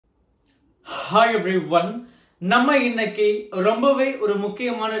Hi everyone. நம்ம இன்னைக்கு ரொம்பவே ஒரு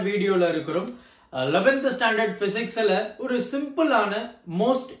முக்கியமான வீடியோல இருக்கிறோம். 11th ஸ்டாண்டர்ட் பிசிக்ஸ்ல ஒரு சிம்பிளான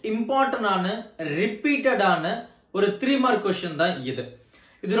மோஸ்ட் இம்பார்ட்டன்டான ரிப்பீட்டடான ஒரு 3 மார்க் क्वेश्चन தான் இது.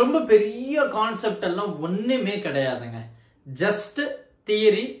 இது ரொம்ப பெரிய கான்செப்ட் எல்லாம் ஒண்ணுமே கிடையாதுங்க. ஜஸ்ட்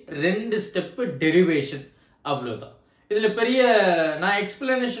தியரி 2 ஸ்டெப் டெரிவேஷன் அவ்வளவுதான். இதுல பெரிய நான்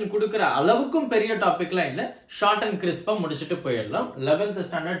எக்ஸ்பிளனேஷன் கொடுக்கிற அளவுக்கும் பெரிய டாபிக்லாம் இல்ல, ஷார்ட் அண்ட் கிறிஸ்பா முடிச்சிட்டு போயிடலாம். 11th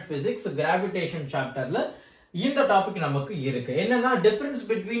ஸ்டாண்டர்ட் பிசிக்ஸ் கிராவிடேஷன் சாப்டர்ல இந்த டாபிக் நமக்கு இருக்கு. என்னன்னா difference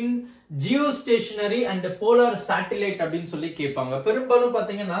between Jio stationary and polar satellite அப்படின்னு சொல்லி கேட்பாங்க. பெரும்பாலும்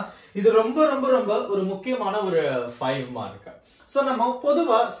பாத்தீங்கன்னா இது ரொம்ப ரொம்ப ரொம்ப ஒரு முக்கியமான ஒரு 5 மார்க். சோ நம்ம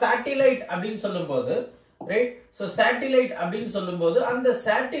பொதுவா சேட்டிலைட் அப்படின்னு சொல்லும்போது ரைட், சோ சேட்டிலைட் அப்படின்னு சொல்லும்போது அந்த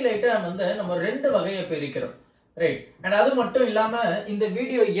சேட்டிலைட்டை நம்ம 2 வகையை பிரிக்கிறோம். ரைட், அண்ட் அது மட்டும் இல்லாம இந்த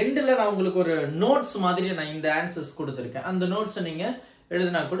வீடியோ எண்ட்ல நான் உங்களுக்கு ஒரு நோட்ஸ் மாதிரி நான் இந்த ஆன்சர்ஸ் கொடுத்திருக்கேன். அந்த நோட்ஸ் நீங்க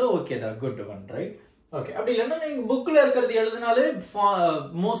எழுதினா கூட ஓகே தான், குட் ஒன். Right, okay. அப்படி இல்லைன்னா நீங்க புக்ல இருக்கிறது எழுதினாலே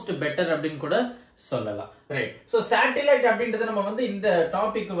மோஸ்ட் பெட்டர் அப்படின்னு கூட சொல்லலாம். ரைட், சோ சேட்டிலைட் அப்படின்றது நம்ம இந்த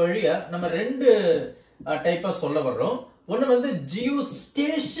டாபிக் வழியா நம்ம 2 டைப்பா சொல்ல வர்றோம். ஒன்னு ஜியோ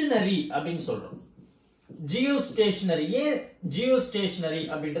ஸ்டேஷனரி அப்படின்னு சொல்றோம். ஜியோ ஸ்டேஷனரி, ஏன் ஜியோ ஸ்டேஷனரி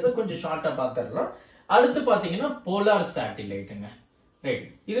அப்படின்றத கொஞ்சம் ஷார்ட்டா பாத்துடலாம். அடுத்து பாத்தீங்கன்னா போலார் சேட்டிலைட்டுங்க. ரைட்,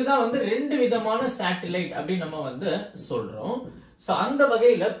 இதுதான் 2 விதமான சேட்டிலைட் அப்படின்னு நம்ம சொல்றோம். சோ அந்த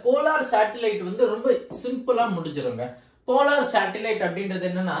வகையில போலார் சேட்டிலைட் ரொம்ப சிம்பிளா முடிஞ்சிருங்க. போலார் சேட்டிலைட் அப்படின்றது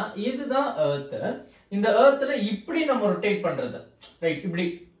என்னன்னா, இதுதான் எர்த். இந்த எர்த்ல இப்படி நம்ம ரொட்டேட் பண்றது. ரைட், இப்படி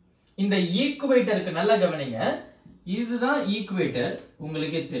இந்த ஈக்குவேட்டருக்கு நல்லா கவனிங்க. இதுதான் ஈக்குவேட்டர்,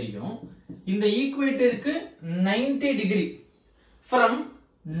 உங்களுக்கே தெரியும். இந்த ஈக்குவேட்டருக்கு 90 degree from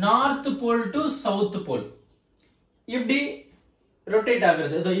north pole to south pole இப்படி ரொட்டேட்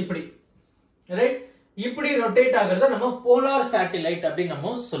ஆகுறது. இதோ இப்படி. ரைட், இப்படி ரொட்டேட் ஆகுறத நம்ம போலார் சேட்டிலைட் அப்படின்னு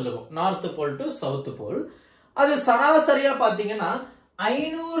நம்ம சொல்லுவோம். North pole to south pole. அது சராசரியா பாத்தீங்கன்னா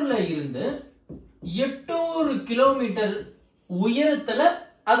 500ல இருந்து 800 கிலோமீட்டர் உயரத்துல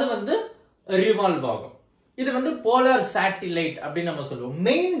அது ரிவால்வ் ஆகும். இது போலார் சேட்டிலைட் அப்படின்னு நம்ம சொல்லுவோம்.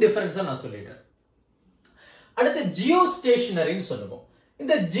 மெயின் டிஃபரன்ஸா நான் சொல்லிடுறேன். அடுத்து ஜியோ ஸ்டேஷனரின்னு சொல்லுவோம்.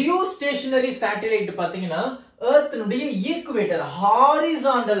 இந்த ஜியோ ஸ்டேஷனரி சேட்டிலைட் பாத்தீங்கன்னா எர்த்னுடைய ஈக்குவேட்டர்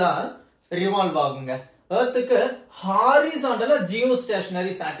ஹாரிசாண்டலா ரிவால்வ் ஆகுங்க. எர்த்துக்கு ஹாரிசாண்டலா ஜியோ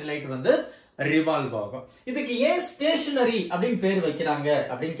ஸ்டேஷனரி சேட்டிலைட் ரிவால்வ் ஆகும். இதுக்கு ஏன் ஸ்டேஷனரி அப்படின்னு பேர் வைக்கிறாங்க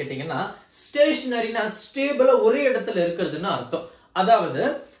அப்படின்னு கேட்டீங்கன்னா, ஸ்டேஷனரினா ஸ்டேபிளா ஒரே இடத்துல இருக்கிறதுன்னு அர்த்தம். அதாவது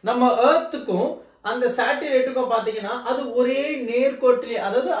நம்ம எர்த்துக்கும் அந்த சேட்டிலைட்டுக்கும் பாத்தீங்கன்னா அது ஒரே நேர்கோட்டிலே,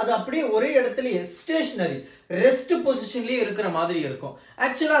 அதாவது அது அப்படியே ஒரே இடத்துலயே ஸ்டேஷனரி ரெஸ்ட் பொசிஷன்லயே இருக்கிற மாதிரி இருக்கும்.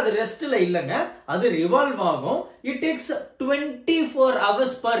 ஆக்சுவலா அது ரெஸ்ட்ல இல்லங்க, அது ரிவால்வ் ஆகும். It takes 24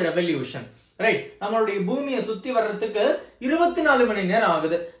 hours per revolution. Right, நம்மளுடைய பூமியை சுத்தி வர்றதுக்கு 24 மணி நேரம்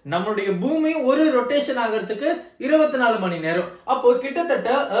ஆகுது. நம்மளுடைய பூமி ஒரு ரொட்டேஷன் ஆகிறதுக்கு 24 மணி நேரம். அப்போ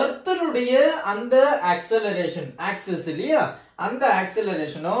கிட்டத்தட்ட எர்த்தனுடைய அந்த ஆக்சலரேஷன் ஆக்சிஸ் இல்லையா, அந்த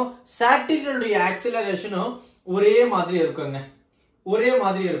ஆக்சலரேஷனும் சேட்டிலைட்டுடைய ஆக்சலரேஷனும் ஒரே மாதிரி இருக்குங்க, ஒரே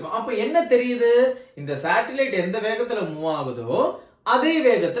மாதிரி இருக்கும். அப்ப என்ன தெரியுது, இந்த சேட்டிலைட் எந்த வேகத்துல மூவ் ஆகுதோ அதே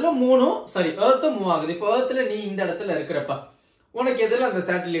வேகத்துல எர்த்தும் மூவ் ஆகுது. இப்ப எர்த்ல நீ இந்த இடத்துல இருக்கிறப்ப உனக்கு எதிர அந்த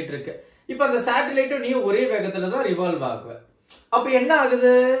சேட்டிலைட் இருக்கு. இப்ப அந்த சேட்டிலைட்டும் நீ ஒரே வேகத்துல தான் ரிவால்வ் ஆகுவ. அப்ப என்ன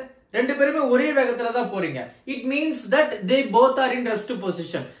ஆகுது, 2 பேருமே ஒரே வேகத்துல தான் போறீங்க. It means that they both are in rest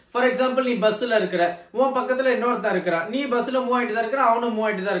position. For example, நீ பஸ்ல இருக்கிற, உன் பக்கத்துல இன்னொருத்தன் இருக்கிறான், நீ பஸ்ல மூவ் ஆயிட்டு தான் இருக்கிற, அவனும் மூவ்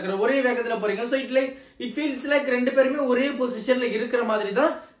ஆயிட்டு தான் இருக்கிற, ஒரே வேகத்துல போறீங்க. சோ இட் ஃபீல்ஸ் லைக் 2 பேருமே ஒரே பொசிஷன்ல இருக்கிற மாதிரி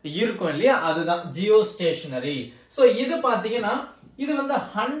தான் இருக்கும் இல்லையா, அதுதான் ஜியோ ஸ்டேஷனரி. சோ இது பாத்தீங்கன்னா இது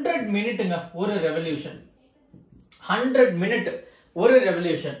 100 மினிட்டுங்க ஒரு ரெவல்யூஷன். 100 மினிட் ஒரு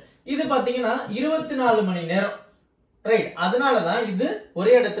ரெவல்யூஷன். இது பாத்தீங்கன்னா 24 மணி நேரம். ரைட், அதனாலதான் இது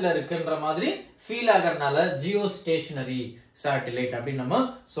ஒரே இடத்துல இருக்குன்ற மாதிரி ஃபீல் ஆகறனால ஜியோ ஸ்டேஷனரி சேட்டிலைட் அப்படின்னு நம்ம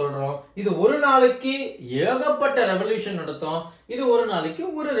சொல்றோம். இது ஒரு நாளைக்கு ஏகப்பட்ட ரெவல்யூஷன் நடத்தும், இது ஒரு நாளைக்கு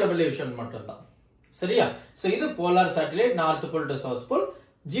ஒரு ரெவல்யூஷன் மட்டும்தான். சரியா? சோ இது polar satellite, north pole to south pole.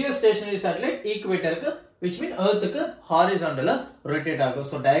 Jio stationary satellite ஈக்குவேட்டருக்கு, which mean எர்த்துக்கு ஹாரிசாண்டலா rotate ஆகும்.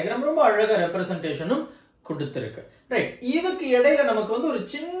 சோ டயகிராம் ரொம்ப அழகா ரெப்ரசன்டேஷனும் கொடுத்திருக்கு. ரைட், இதுக்கு இடையில நமக்கு ஒரு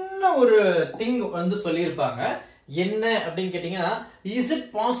சின்ன ஒரு திங் சொல்லியிருப்பாங்க. என்ன அப்படின்னு கேட்டீங்கன்னா, is it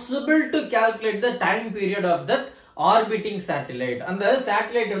possible to calculate the time period of that orbiting satellite? அந்த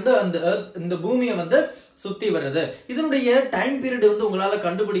சேட்டலைட் அந்த இந்த பூமியை சுத்தி வருது, இதனுடைய டைம் பீரியட் உங்களால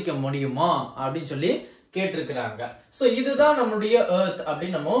கண்டுபிடிக்க முடியுமா அப்படின்னு சொல்லி கேட்டிருக்கிறாங்க. சோ இதுதான் நம்மளுடைய எர்த்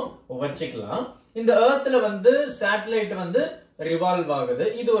அப்படின்னு நம்ம வச்சுக்கலாம். இந்த எர்த்ல சேட்டலைட் ரிவால்வ் ஆகுது.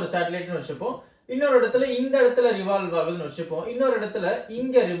 இது ஒரு சேட்டலைட்னு வச்சுப்போம். இன்னொரு இடத்துல இந்த இடத்துல ரிவால்வ் ஆகுதுன்னு வச்சுப்போம். இன்னொரு இடத்துல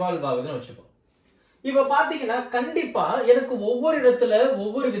இங்க ரிவால்வ் ஆகுதுன்னு வச்சுப்போம். இப்ப பாத்தீங்கன்னா கண்டிப்பா எனக்கு ஒவ்வொரு இடத்துல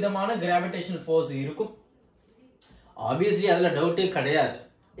ஒவ்வொரு விதமான கிராவிடேஷனல் ஃபோர்ஸ் இருக்கும். ஆப்வியஸ்லி அதுல டவுட்டே கிடையாது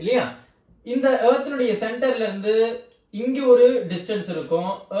இல்லையா? இந்த எர்த்னுடைய சென்டர்ல இருந்து இங்க ஒரு டிஸ்டன்ஸ் இருக்கும்,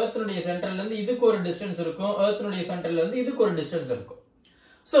 எர்த்னுடைய சென்டர்ல இருந்து இதுக்கு ஒரு டிஸ்டன்ஸ் இருக்கும், எர்த்னுடைய சென்டர்ல இருந்து இதுக்கு ஒரு டிஸ்டன்ஸ் இருக்கும்.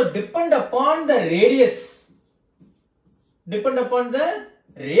 So depend upon the radius,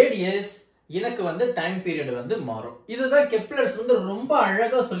 எனக்கு வந்து டைம் பீரியட் வந்து மாறும். இதுதான் கெப்லர்ஸ் வந்து ரொம்ப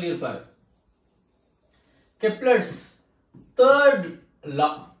அழகா சொல்லியிருப்பாரு. கெப்லர்ஸ் third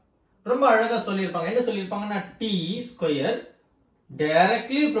law ரொம்ப அழகா சொல்லியிருப்பாங்க. என்ன சொல்லியிருப்பாங்கன்னா t square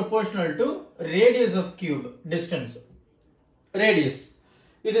directly proportional to radius of cube, distance, radius,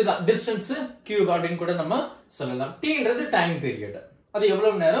 இதுதான் distance cube அப்படின்னு கூட நம்ம சொல்லலாம். tன்றது டைம் பீரியட், அது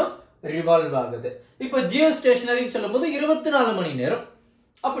எவ்வளவு நேரம் ரிவால்வ் ஆகுது. இப்போ ஜியோ ஸ்டேஷனரின்னு சொல்லும்போது 24 மணி நேரம்,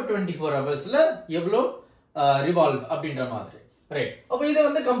 அப்ப 24 ஹவர்ஸ்ல எவ்வளவு ரிவால்வ் அப்படின்ற மாதிரி, ரைட்? அப்ப இதை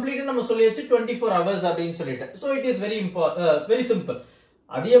வந்து கம்ப்ளீட்டா நம்ம சொல்லியாச்சு 24 ஹவர்ஸ் அப்படின்னு சொல்லிட்டு. So it is very simple.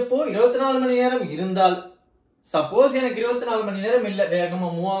 அது எப்போ 24 மணி நேரம் இருந்தால், சப்போஸ் எனக்கு 24 மணி நேரம் இல்ல, வேகமா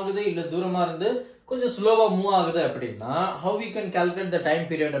மூவ் ஆகுது, இல்ல தூரமா இருந்து கொஞ்சம் ஸ்லோவா மூவ் ஆகுது அப்படின்னா, how we can calculate the time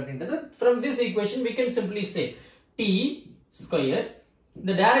period அப்படின்றது, from this equation we can simply say t square,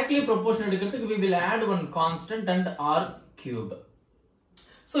 the directly proportional எடுக்கிறதுக்கு we will add one constant and r cube.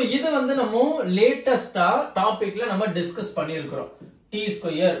 So இது வந்து நம்ம லேட்டஸ்டா டாபிக்ல நம்ம டிஸ்கஸ் பண்ணியிருக்கிறோம். t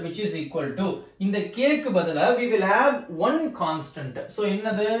square which is equal to, இந்த k க்கு பதிலா we will have one constant. So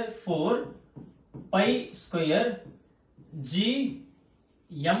என்னது 4 pi square g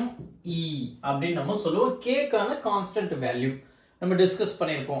m e அப்படின்னு நம்ம சொல்லுவோம். k கான கான்ஸ்டன்ட் வேல்யூ நம்ம டிஸ்கஸ்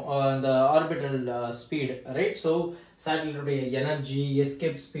பண்ணிருப்போம், இந்த orbital speed, right? So சேட்டலைட்டோட energy,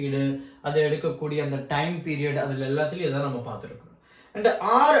 escape speed, அதை எடுக்கக்கூடிய அந்த டைம் பீரியட், அதுல எல்லாத்துலயும் இதான் நம்ம பார்த்திருக்கோம். அண்ட்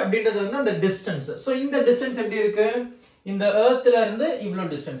r அப்படின்றது வந்து அந்த டிஸ்டன்ஸ். சோ இந்த டிஸ்டன்ஸ் எப்படி இருக்கு? இந்த எர்த்ல இருந்து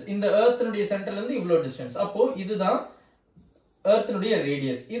இவ்வளவு டிஸ்டன்ஸ், இந்த எர்த்னுடைய சென்டர்ல இருந்து இவ்வளவு டிஸ்டன்ஸ். அப்போ இதுதான் எர்த்னுடைய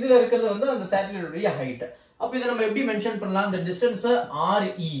ரேடியஸ், இதுல இருக்கிறது வந்து அந்த சேட்டலைட்டோட ஹைட். அப்ப இதை நம்ம எப்படி மென்ஷன் பண்ணலாம்? இந்த distance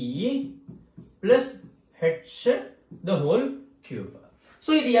re plus h the whole cube.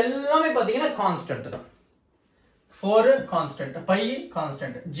 So இது எல்லாமே பாத்தீங்கன்னா கான்ஸ்டன்ட் தான். 4 constant, pi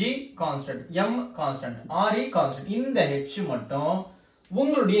constant, g constant, m constant, re constant. இந்த h மட்டும்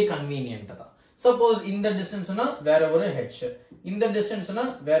உங்களுடைய கன்வீனியன்ட் தான். சப்போஸ் இந்த டிஸ்டன்ஸ்னா வேற ஒரு h, இந்த டிஸ்டன்ஸ்னா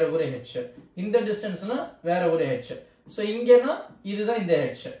வேற ஒரு h, இந்த டிஸ்டன்ஸ்னா வேற ஒரு h. சோ இங்கனா இதுதான் இந்த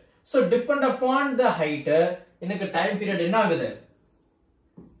h. So depend upon the height, எனக்கு டைம் பீரியட் என்ன ஆகுது?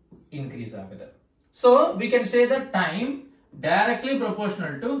 இன்கிரீஸ் ஆகுது. So we can say that time directly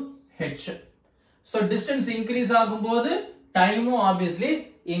proportional to h. So distance increase ஆகும்போது டைமும் obviously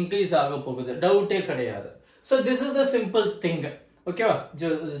increase ஆக போகுது, டவுட்டே கிடையாது. So this is the simple thing. ஓகேவா?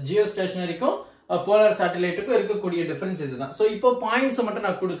 ஜியோ ஸ்டேஷனரிக்கும் போலார் சேட்டலைட்டுக்கும் இருக்கக்கூடிய டிஃபரன்ஸ் இதுதான். So இப்போ பாயிண்ட்ஸ் மட்டும்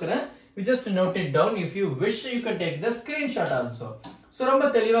நான் கொடுக்கிறேன். You just note it down. If you wish, you can take the screenshot also. So ரொம்ப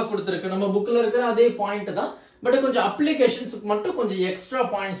தெளிவா கொடுத்திருக்கு. நம்ம புக்ல இருக்கிற அதே பாயிண்ட் தான், பட் கொஞ்சம் அப்ளிகேஷன்ஸ்க்கு மட்டும் கொஞ்சம் எக்ஸ்ட்ரா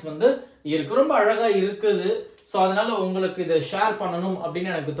பாயிண்ட்ஸ் வந்து இருக்கு. ரொம்ப அழகா இருக்குது. சோ அதனால உங்களுக்கு இதை ஷேர் பண்ணணும்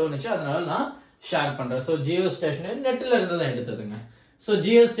அப்படின்னு எனக்கு தோணுச்சு, அதனால நான் ஷேர் பண்றேன். சோ ஜியோ ஸ்டேஷனரி நெட்ல இருந்து தான் எடுத்ததுங்க. So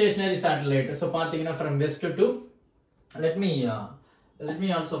Jio stationary satellite. So பாத்தீங்கன்னா from west to, let me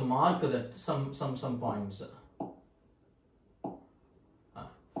also mark that some points.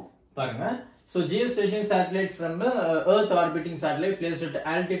 பாருங்க. So geostationary satellite from the earth orbiting satellite placed at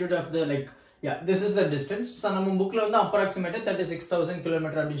altitude of the, like, yeah, this is the distance. So நம்ம புக்ல வந்து approximately 36,000 km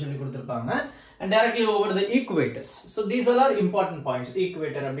அப்படினு சொல்லி கொடுத்திருப்பாங்க, and directly over the equators. So these all are important points.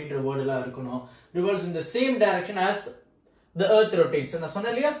 Equator அப்படிங்கற word எல்லாம் இருக்கணும். Revolves in the same direction as the earth rotates. நான்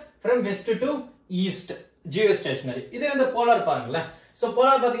சொன்னேன்லையா, from west to east, geostationary. இதே வந்து போலார் பாருங்களேன். So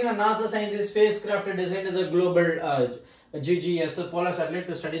போலார் பாத்தீங்கன்னா NASA scientists spacecraft designed the global GGS polar satellite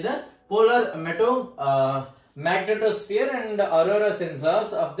to study the polar magnetosphere and aurora sensors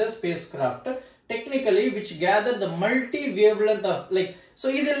of the spacecraft, technically which gather the multi wavelength of, like, so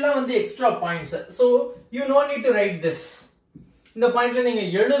இதெல்லாம் வந்து extra points. So you no need to write this. இந்த பாயிண்ட்ல நீங்க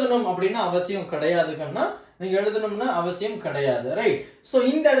எழுதணும் அப்படினா அவசியம் கிடையாதுன்னா, நீங்க எழுதணும்னா அவசியம் கிடையாது, ரைட்? சோ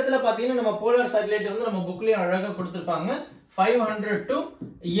இந்த இடத்துல பாத்தீங்கன்னா நம்ம போலார் சேட்டலைட் வந்து நம்ம புக்லயே அழகா கொடுத்திருப்பாங்க. 500 to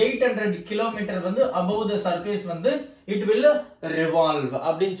 800 கிலோமீட்டர் வந்து above the surface வந்து it will revolve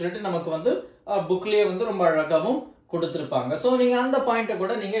அப்படின்னு சொல்லிட்டு நமக்கு வந்து புக்லயே வந்து ரொம்ப அழகாவும் கொடுத்திருப்பாங்க. சோ நீங்க அந்த பாயிண்ட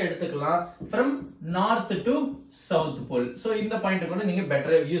கூட நீங்க எடுத்துக்கலாம், from north to south pole. So இந்த பாயிண்ட கூட நீங்க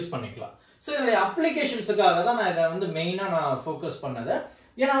பெட்டரா யூஸ் பண்ணிக்கலாம். சோ இதோட அப்ளிகேஷன்ஸ்க்காக தான் நான் இத வந்து மெயினா நான் ஃபோக்கஸ் பண்ணது.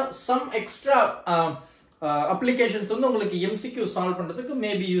 ஏன்னா some extra அப்ளிகேஷன்ஸ் வந்து உங்களுக்கு MCQ சால்வ் பண்றதுக்கு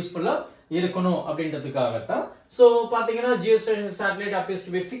மேபி யூஸ்ஃபுல்லா இருக்கணும் அப்படின்றதுக்காக தான். சோ பாத்தீங்கன்னா geostationary satellite appears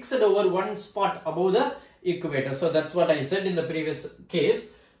to be fixed over one spot above the equator. So that's what I said in the previous case.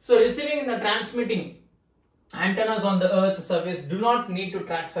 So receiving and transmitting antennas on the earth surface do not need to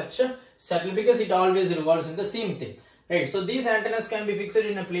track such a satellite because it always revolves in the same thing, right? So these antennas can be fixed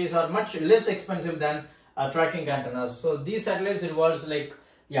in a place or much less expensive than tracking antennas. So these satellites revolves like,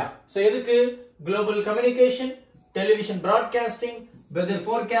 yeah, so edukku global communication, television broadcasting, weather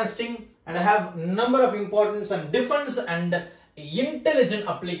forecasting, and I have number of importance and defense and intelligent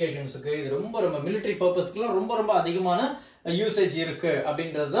applications க்கு இது ரொம்ப military purpose-க்கு ரொம்ப அதிகமான usage இருக்கு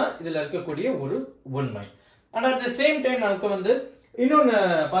அப்படின்றது தான் இதுல இருக்கக்கூடிய ஒரு உண்மை. And at the same time நமக்கு வந்து இன்னொன்னு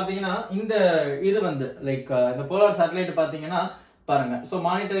பாத்தீங்கன்னா இந்த இது வந்து லைக் இந்த போலார் சேட்டலைட் பாத்தீங்கன்னா பாருங்க, so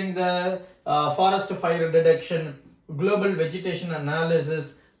monitoring the forest fire detection, global vegetation analysis,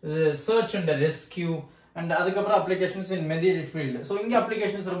 search and rescue, and அதுக்கப்புறம் applications in medical field. So இங்க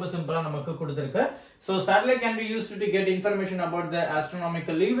applications ரொம்ப சிம்பிளா நமக்கு கொடுத்திருக்கு. So satellite can be used to get information about the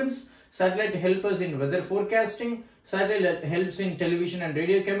astronomical events. Satellite helps us in weather forecasting. Satellite helps in television and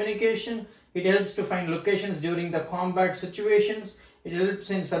radio communication. It helps to find locations during the combat situations. It helps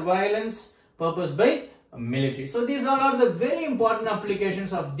in surveillance purpose by military. So these all are the very important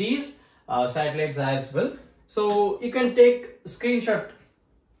applications of these satellites as well. So you can take screenshot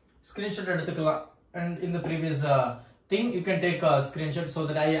எடுத்துக்கலாம். And in the previous thing you can take a screenshot so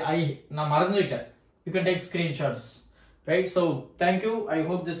that na maranjittan. You can take screenshots, right? So thank you. I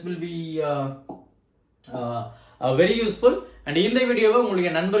hope this will be very useful. And இந்த வீடியோவை உங்களுடைய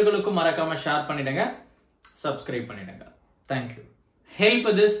நண்பர்களுக்கும் மறக்காம share பண்ணிடுங்க, subscribe பண்ணிடுங்க. Thank you. Help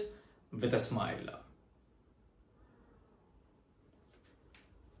this with a smile.